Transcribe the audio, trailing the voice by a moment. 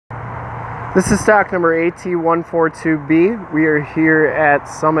This is stock number 8T142B. We are here at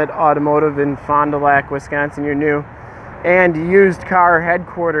Summit Automotive in Fond du Lac, Wisconsin, your new and used car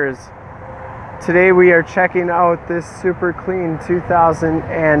headquarters. Today we are checking out this super clean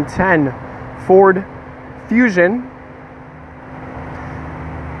 2010 Ford Fusion.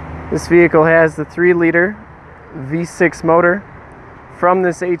 This vehicle has the 3-liter V6 motor. From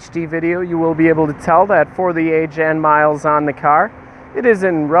this HD video, you will be able to tell that for the age and miles on the car, it is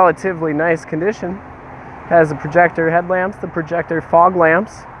in relatively nice condition. Has the projector headlamps, the projector fog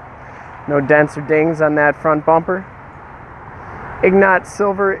lamps, no dents or dings on that front bumper. Ingot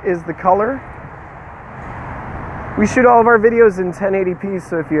silver is the color. We shoot all of our videos in 1080p,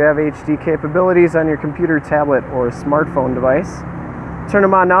 so if you have HD capabilities on your computer, tablet, or smartphone device, turn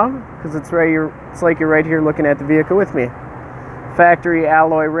them on now, because it's like you're right here looking at the vehicle with me. Factory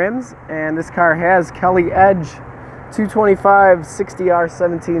alloy rims, and this car has Kelly Edge 225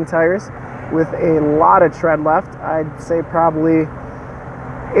 60R17 tires with a lot of tread left. I'd say probably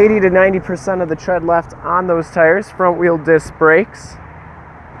 80 to 90% of the tread left on those tires. Front wheel disc brakes.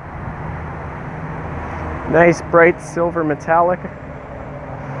 Nice bright silver metallic.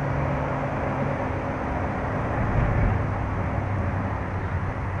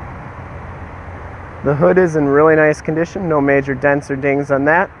 The hood is in really nice condition, no major dents or dings on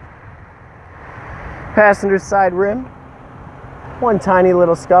that. Passenger side rim, one tiny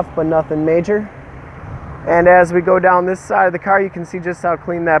little scuff, but nothing major. And as we go down this side of the car, you can see just how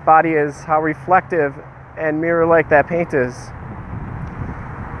clean that body is, how reflective and mirror-like that paint is.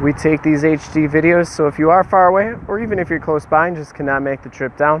 We take these HD videos, so if you are far away, or even if you're close by and just cannot make the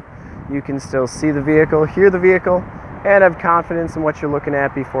trip down, you can still see the vehicle, hear the vehicle, and have confidence in what you're looking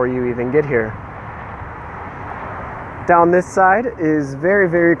at before you even get here. Down this side is very,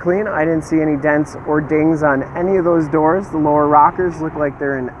 very clean. I didn't see any dents or dings on any of those doors. The lower rockers look like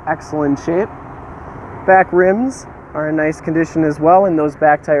they're in excellent shape. Back rims are in nice condition as well, and those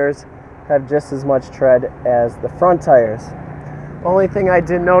back tires have just as much tread as the front tires. Only thing I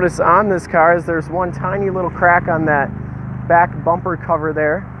did notice on this car is there's one tiny little crack on that back bumper cover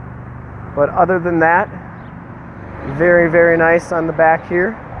there. But other than that, very, very nice on the back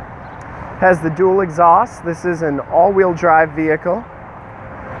here. Has the dual exhaust. This is an all-wheel drive vehicle.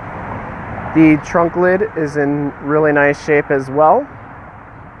 The trunk lid is in really nice shape as well.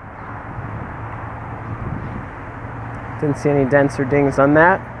 Didn't see any dents or dings on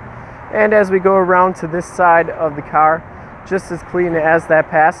that. And as we go around to this side of the car, just as clean as that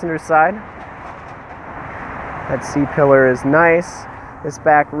passenger side. That C-pillar is nice. This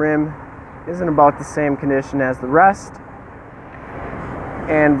back rim is in about the same condition as the rest.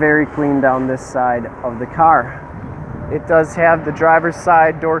 And very clean down this side of the car. It does have the driver's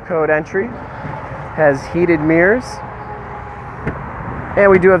side door code entry, has heated mirrors, and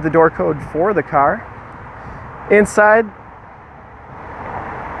we do have the door code for the car. Inside,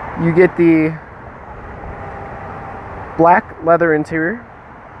 you get the black leather interior,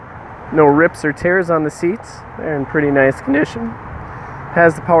 no rips or tears on the seats, they're in pretty nice condition.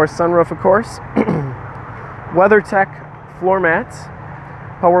 Has the power sunroof, of course. Weathertech floor mats.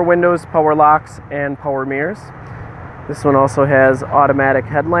 Power windows, power locks, and power mirrors. This one also has automatic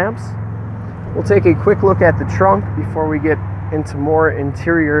headlamps. We'll take a quick look at the trunk before we get into more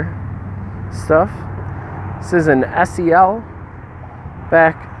interior stuff. This is an SEL.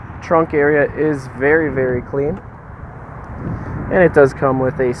 Back trunk area is very, very clean. And it does come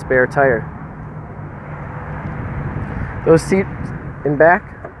with a spare tire. Those seats in back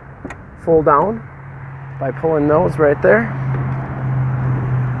fold down by pulling those right there.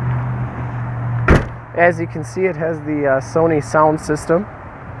 As you can see, it has the Sony sound system.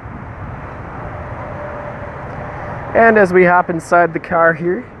 And as we hop inside the car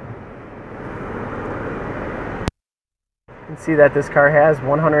here, you can see that this car has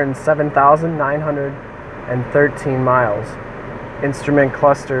 107,913 miles. Instrument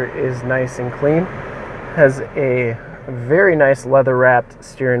cluster is nice and clean. Has a very nice leather-wrapped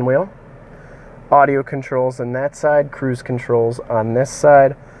steering wheel. Audio controls on that side, cruise controls on this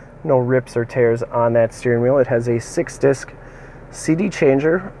side. No rips or tears on that steering wheel. It has a 6-disc CD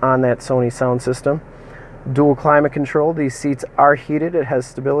changer on that Sony sound system. Dual climate control. These seats are heated. It has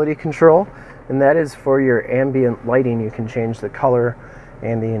stability control, and that is for your ambient lighting. You can change the color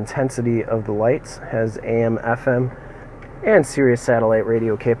and the intensity of the lights. Has AM, FM, and Sirius satellite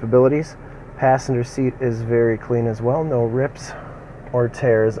radio capabilities. Passenger seat is very clean as well. No rips or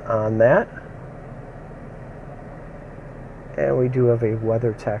tears on that. And we do have a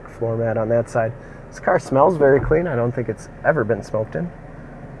WeatherTech floor mat on that side. This car smells very clean. I don't think it's ever been smoked in.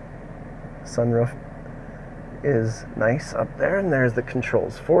 Sunroof is nice up there, and there's the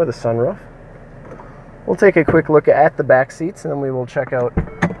controls for the sunroof. We'll take a quick look at the back seats and then we will check out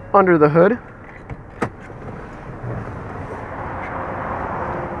under the hood.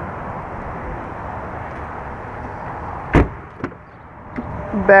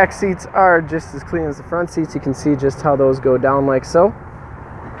 Back seats are just as clean as the front seats. You can see just how those go down like so.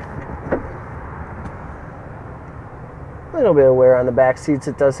 A little bit of wear on the back seats.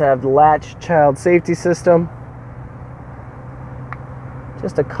 It does have the latch child safety system.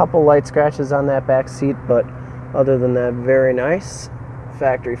 Just a couple light scratches on that back seat, but other than that, very nice.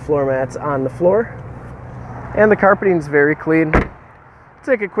 Factory floor mats on the floor. And the carpeting is very clean.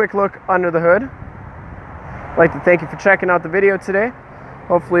 Take a quick look under the hood. I'd like to thank you for checking out the video today.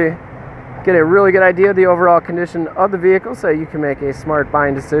 Hopefully get a really good idea of the overall condition of the vehicle so you can make a smart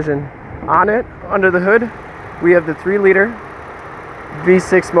buying decision on it. Under the hood, we have the 3-liter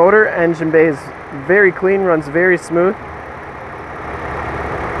V6 motor. Engine bay is very clean, runs very smooth.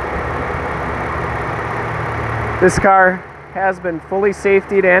 This car has been fully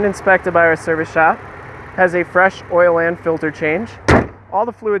safetied and inspected by our service shop. Has a fresh oil and filter change. All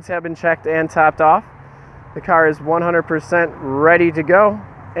the fluids have been checked and topped off. The car is 100% ready to go.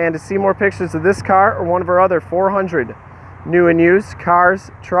 And to see more pictures of this car or one of our other 400 new and used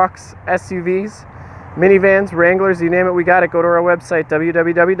cars, trucks, SUVs, minivans, Wranglers, you name it, we got it. Go to our website,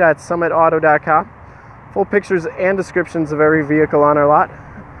 www.summitauto.com. Full pictures and descriptions of every vehicle on our lot.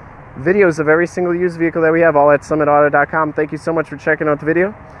 Videos of every single used vehicle that we have, all at summitauto.com. Thank you so much for checking out the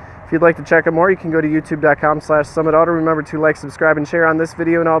video. If you'd like to check out more, you can go to youtube.com/summitauto. Remember to like, subscribe, and share on this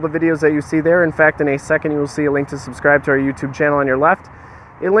video and all the videos that you see there. In fact, in a second, you will see a link to subscribe to our YouTube channel on your left,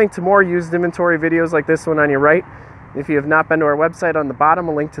 a link to more used inventory videos like this one on your right. If you have not been to our website, on the bottom,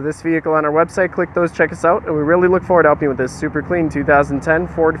 a link to this vehicle on our website. Click those, check us out, and we really look forward to helping you with this super clean 2010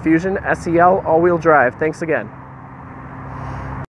 Ford Fusion SEL all-wheel drive. Thanks again.